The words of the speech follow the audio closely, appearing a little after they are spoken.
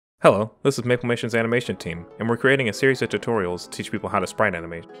Hello, this is Maplemation's animation team, and we're creating a series of tutorials to teach people how to sprite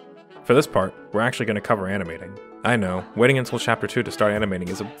animate. For this part, we're actually going to cover animating. I know, waiting until Chapter 2 to start animating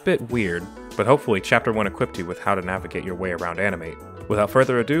is a bit weird, but hopefully Chapter 1 equipped you with how to navigate your way around Animate. Without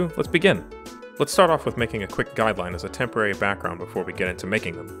further ado, let's begin! Let's start off with making a quick guideline as a temporary background before we get into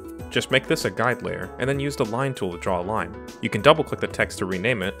making them. Just make this a guide layer, and then use the line tool to draw a line. You can double click the text to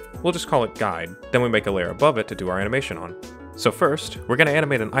rename it, we'll just call it guide, then we make a layer above it to do our animation on. So first, we're going to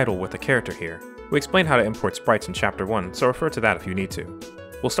animate an idle with a character here. We explained how to import sprites in Chapter 1, so refer to that if you need to.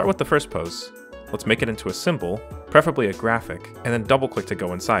 We'll start with the first pose. Let's make it into a symbol, preferably a graphic, and then double click to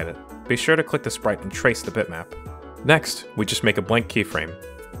go inside it. Be sure to click the sprite and trace the bitmap. Next, we just make a blank keyframe.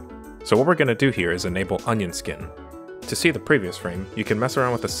 So what we're going to do here is enable onion skin. To see the previous frame, you can mess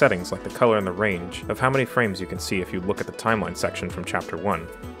around with the settings like the color and the range of how many frames you can see if you look at the timeline section from Chapter 1.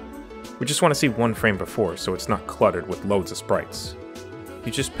 We just want to see one frame before so it's not cluttered with loads of sprites.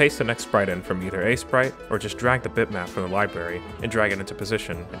 You just paste the next sprite in from either a sprite, or just drag the bitmap from the library and drag it into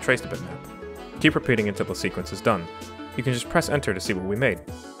position and trace the bitmap. Keep repeating until the sequence is done. You can just press enter to see what we made.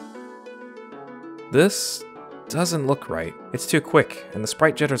 This doesn't look right. It's too quick, and the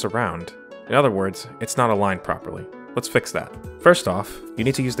sprite jitters around. In other words, it's not aligned properly. Let's fix that. First off, you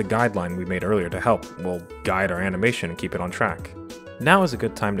need to use the guideline we made earlier to help, guide our animation and keep it on track. Now is a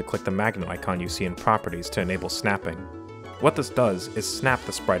good time to click the magnet icon you see in Properties to enable snapping. What this does is snap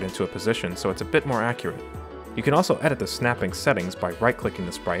the sprite into a position so it's a bit more accurate. You can also edit the snapping settings by right-clicking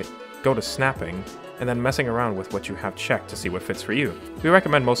the sprite, go to snapping, and then messing around with what you have checked to see what fits for you. We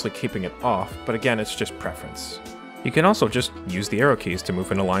recommend mostly keeping it off, but again, it's just preference. You can also just use the arrow keys to move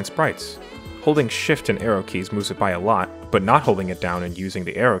and align sprites. Holding shift and arrow keys moves it by a lot, but not holding it down and using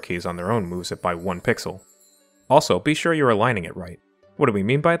the arrow keys on their own moves it by 1 pixel. Also, be sure you're aligning it right. What do we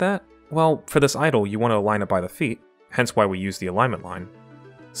mean by that? Well, for this idle, you want to align it by the feet, hence why we use the alignment line.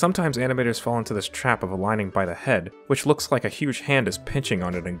 Sometimes animators fall into this trap of aligning by the head, which looks like a huge hand is pinching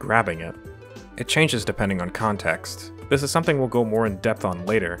on it and grabbing it. It changes depending on context. This is something we'll go more in depth on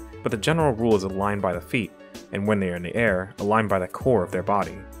later, but the general rule is align by the feet, and when they are in the air, align by the core of their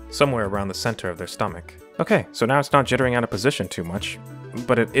body, somewhere around the center of their stomach. Okay, so now it's not jittering out of position too much,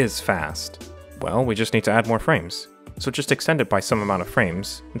 but it is fast. Well, we just need to add more frames. So just extend it by some amount of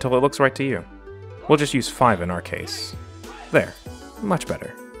frames until it looks right to you. We'll just use 5 in our case. There, much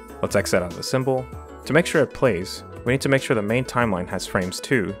better. Let's exit out the symbol. To make sure it plays, we need to make sure the main timeline has frames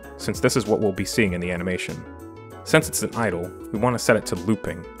too, since this is what we'll be seeing in the animation. Since it's an idle, we want to set it to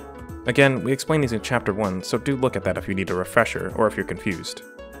looping. Again, we explained these in Chapter 1, so do look at that if you need a refresher or if you're confused.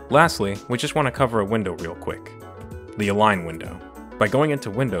 Lastly, we just want to cover a window real quick. The Align window. By going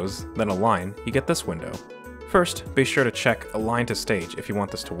into Windows, then Align, you get this window. First, be sure to check Align to Stage if you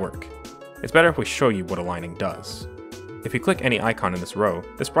want this to work. It's better if we show you what aligning does. If you click any icon in this row,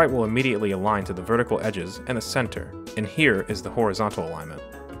 the sprite will immediately align to the vertical edges and the center, and here is the horizontal alignment.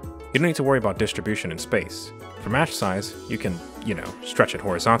 You don't need to worry about distribution in space. For match size, you can, stretch it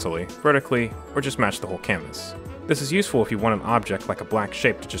horizontally, vertically, or just match the whole canvas. This is useful if you want an object like a black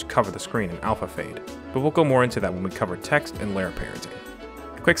shape to just cover the screen in alpha fade, but we'll go more into that when we cover text and layer parenting.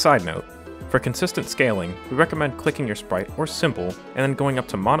 Quick side note. For consistent scaling, we recommend clicking your sprite or symbol and then going up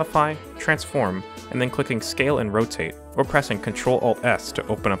to Modify, Transform, and then clicking Scale and Rotate, or pressing Ctrl-Alt-S to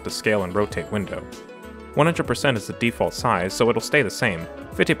open up the Scale and Rotate window. 100% is the default size, so it'll stay the same,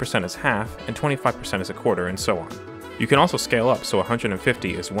 50% is half, and 25% is a quarter, and so on. You can also scale up, so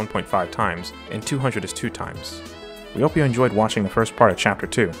 150 is 1.5 times, and 200 is 2 times. We hope you enjoyed watching the first part of Chapter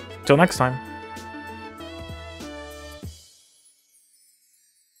 2. Till next time!